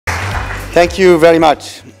Thank you very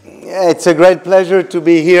much. It's a great pleasure to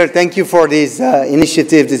be here. Thank you for this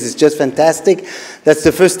initiative. This is just fantastic. That's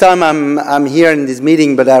the first time I'm here in this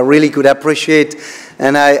meeting, but I really could appreciate,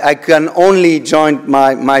 and I can only join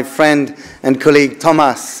my friend and colleague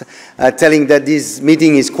Thomas telling that this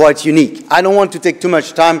meeting is quite unique. I don't want to take too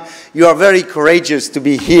much time. You are very courageous to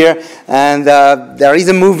be here, and there is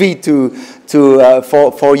a movie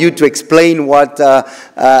for you to explain what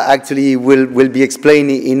actually will be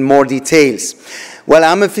explained in more details. Well,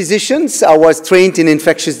 I'm a physician. So I was trained in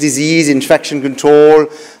infectious disease, infection control,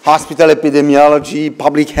 hospital epidemiology,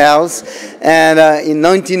 public health. And in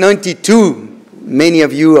 1992, many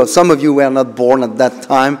of you, or some of you were not born at that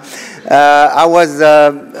time, I was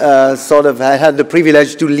I had the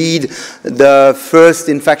privilege to lead the first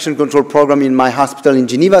infection control program in my hospital in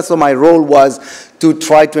Geneva. So my role was to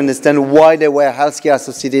try to understand why there were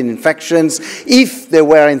healthcare-associated infections, if there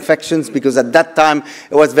were infections, because at that time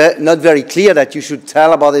it was not very clear that you should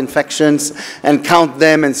tell about infections and count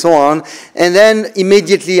them and so on. And then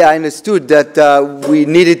immediately I understood that we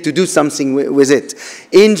needed to do something with it.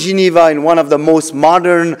 In Geneva, in one of the most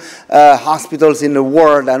modern hospitals in the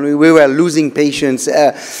world, and we were losing patients.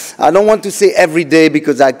 I don't want to say every day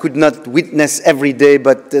because I could not witness every day,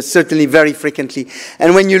 but certainly very frequently.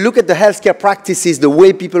 And when you look at the healthcare practices, the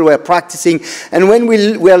way people were practicing, and when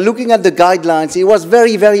we were looking at the guidelines, it was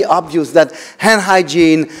very, very obvious that hand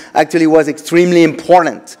hygiene actually was extremely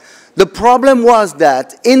important. The problem was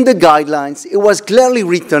that in the guidelines, it was clearly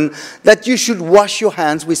written that you should wash your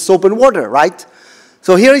hands with soap and water, right?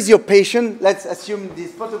 So here is your patient. Let's assume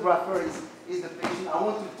this photographer is the patient. I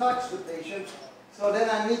want to touch the patient. So then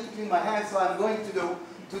I need to clean my hands. So I'm going to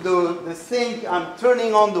the sink. I'm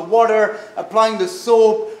turning on the water, applying the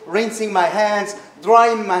soap, rinsing my hands,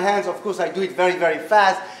 drying my hands. Of course, I do it very, very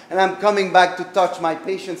fast. And I'm coming back to touch my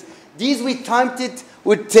patients. These, we timed it,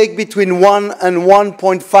 would take between 1 and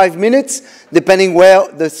 1.5 minutes, depending where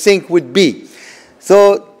the sink would be.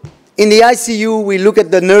 So in the ICU, we look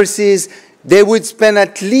at the nurses. They would spend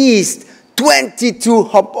at least 22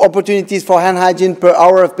 opportunities for hand hygiene per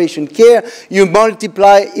hour of patient care. You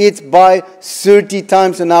multiply it by 30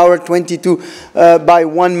 times an hour, 22 by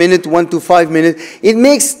 1 minute, 1 to 5 minutes. It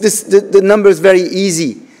makes the numbers very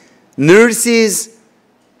easy. Nurses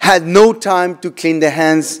had no time to clean their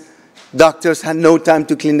hands. Doctors had no time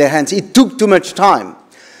to clean their hands. It took too much time.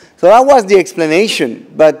 So that was the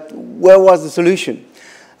explanation, but where was the solution?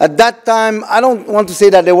 At that time, I don't want to say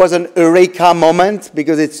that there was an eureka moment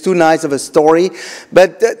because it's too nice of a story,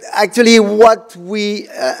 but actually what we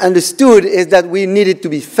understood is that we needed to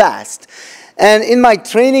be fast. And in my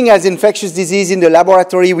training as infectious disease in the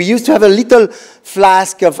laboratory, we used to have a little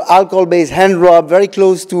flask of alcohol-based hand rub very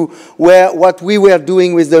close to what we were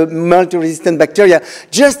doing with the multi-resistant bacteria,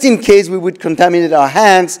 just in case we would contaminate our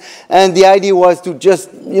hands. And the idea was to just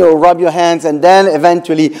rub your hands and then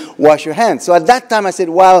eventually wash your hands. So at that time I said,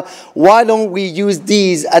 well, why don't we use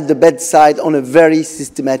these at the bedside on a very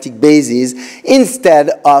systematic basis instead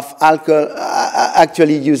of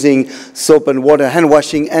actually using soap and water hand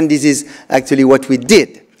washing? And this is actually what we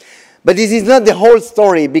did. But this is not the whole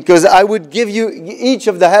story, because I would give you each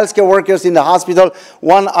of the healthcare workers in the hospital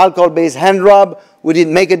one alcohol-based hand rub. Would it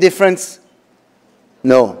make a difference?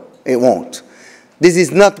 No, it won't. This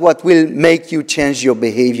is not what will make you change your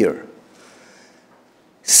behavior.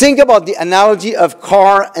 Think about the analogy of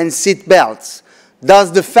car and seat belts.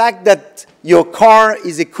 Does the fact that your car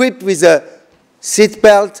is equipped with a seat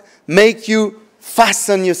belt make you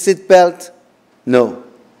fasten your seat belt? No.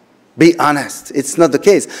 Be honest, it's not the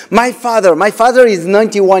case. My father is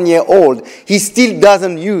 91 years old. He still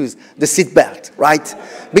doesn't use the seat belt, right?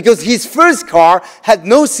 Because his first car had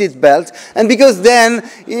no seat belt, and because then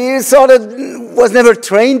he sort of was never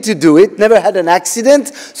trained to do it, never had an accident,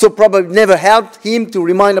 so probably never helped him to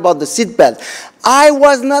remind about the seat belt. I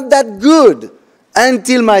was not that good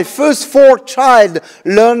until my first 4 child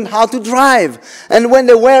learned how to drive. And when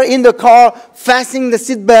they were in the car fastening the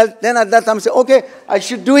seatbelt, then at that time I said, okay, I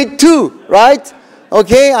should do it too, right?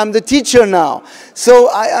 Okay, I'm the teacher now. So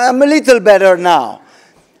I'm a little better now.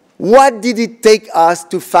 What did it take us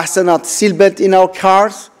to fasten our seatbelt in our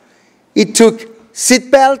cars? It took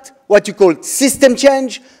seatbelt, what you call system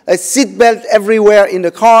change, a seatbelt everywhere in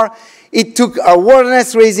the car. It took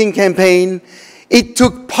awareness raising campaign. It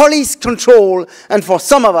took police control, and for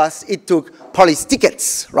some of us, it took police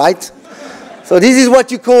tickets, right? So this is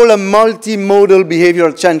what you call a multimodal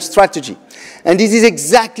behavioral change strategy. And this is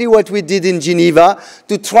exactly what we did in Geneva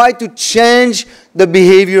to try to change the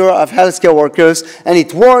behavior of healthcare workers, and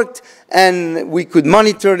it worked. and we could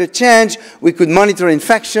monitor the change, we could monitor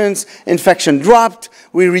infections, infection dropped,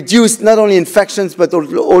 we reduced not only infections but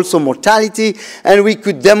also mortality, and we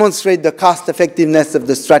could demonstrate the cost effectiveness of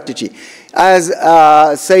the strategy. As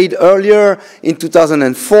said earlier, in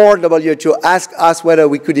 2004, WHO asked us whether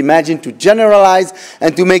we could imagine to generalize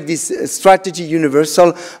and to make this strategy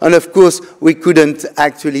universal, and of course we couldn't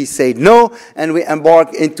actually say no, and we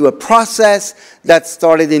embarked into a process that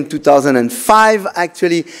started in 2005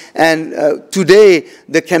 actually, and today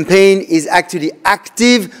the campaign is actually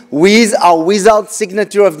active with or without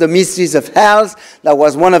signature of the Ministries of Health. That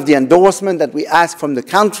was one of the endorsements that we asked from the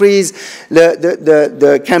countries.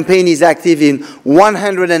 The campaign is active in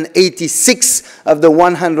 186 of the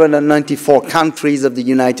 194 countries of the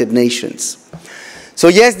United Nations. So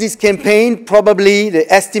yes, this campaign, probably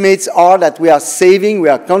the estimates are that we are saving, we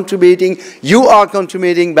are contributing, you are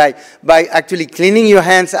contributing by actually cleaning your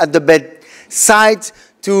hands at the bedside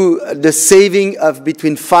to the saving of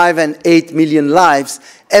between 5 and 8 million lives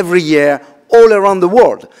every year all around the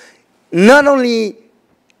world. Not only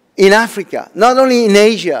in Africa, not only in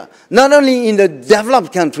Asia, not only in the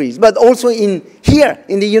developed countries, but also here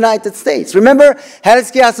in the United States. Remember,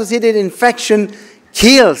 healthcare-associated infection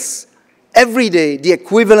kills every day the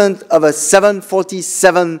equivalent of a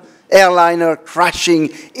 747 airliner crashing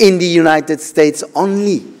in the United States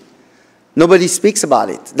only. Nobody speaks about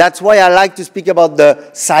it. That's why I like to speak about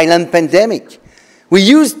the silent pandemic. We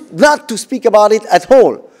used not to speak about it at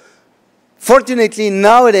all. Fortunately,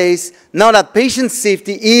 nowadays, now that patient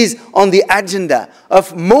safety is on the agenda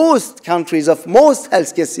of most countries, of most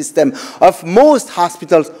healthcare systems, of most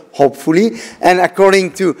hospitals, hopefully, and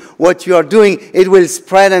according to what you are doing, it will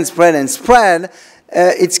spread and spread and spread.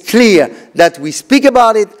 It's clear that we speak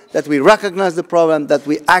about it, that we recognize the problem, that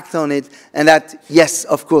we act on it, and that, yes,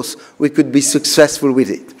 of course, we could be successful with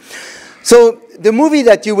it. So the movie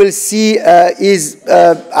that you will see is,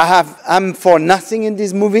 I'm for nothing in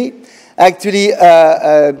this movie. Actually,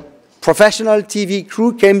 a professional TV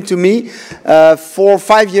crew came to me 4 or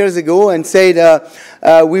 5 years ago and said,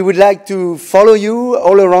 we would like to follow you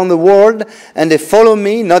all around the world. And they follow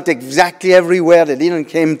me, not exactly everywhere. They didn't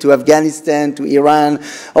come to Afghanistan, to Iran.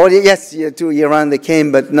 Or yes, to Iran they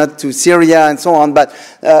came, but not to Syria and so on.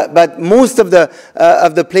 But most of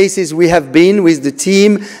the places we have been with the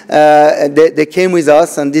team, they came with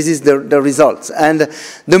us, and this is the results. And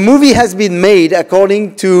the movie has been made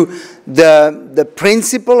according to the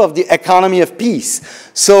principle of the economy of peace.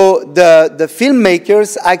 So the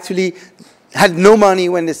filmmakers actually had no money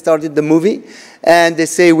when they started the movie, and they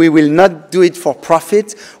say, we will not do it for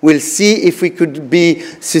profit. We'll see if we could be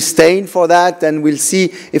sustained for that, and we'll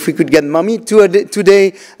see if we could get money.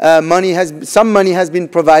 Today, some money has been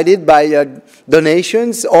provided by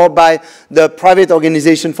donations or by the private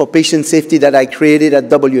organization for patient safety that I created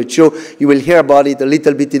at WHO. You will hear about it a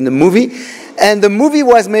little bit in the movie. And the movie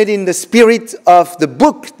was made in the spirit of the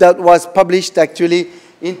book that was published actually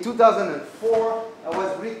in 2004. It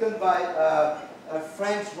was written by a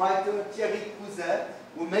French writer, Thierry Couset,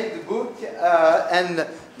 who made the book and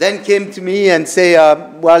then came to me and say,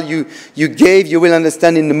 well, you will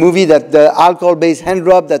understand in the movie that the alcohol-based hand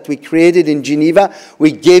rub that we created in Geneva,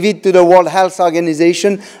 we gave it to the World Health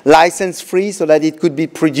Organization, license-free, so that it could be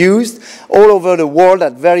produced all over the world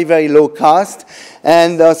at very, very low cost.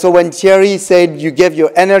 And so when Thierry said, you gave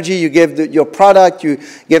your energy, you gave your product, you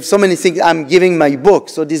gave so many things, I'm giving my book.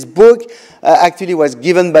 So this book actually was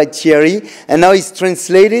given by Thierry, and now it's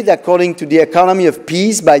translated according to the economy of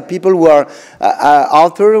peace by people who are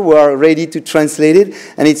authors who are ready to translate it,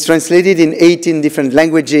 and it's translated in 18 different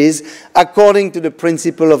languages according to the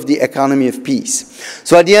principle of the economy of peace.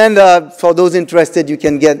 So at the end, for those interested, you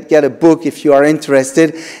can get a book if you are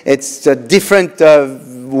interested. It's a different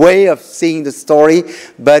way of seeing the story,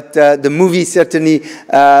 but the movie certainly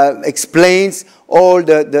explains all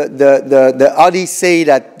the odyssey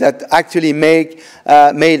that actually made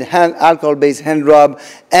alcohol-based hand rub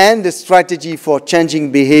and the strategy for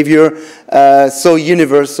changing behavior so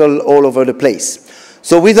universal all over the place.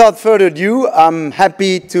 So without further ado, I'm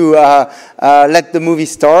happy to let the movie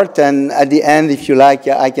start, and at the end, if you like,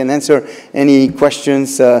 I can answer any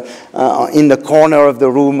questions in the corner of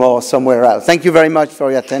the room or somewhere else. Thank you very much for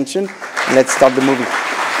your attention. Let's start the movie.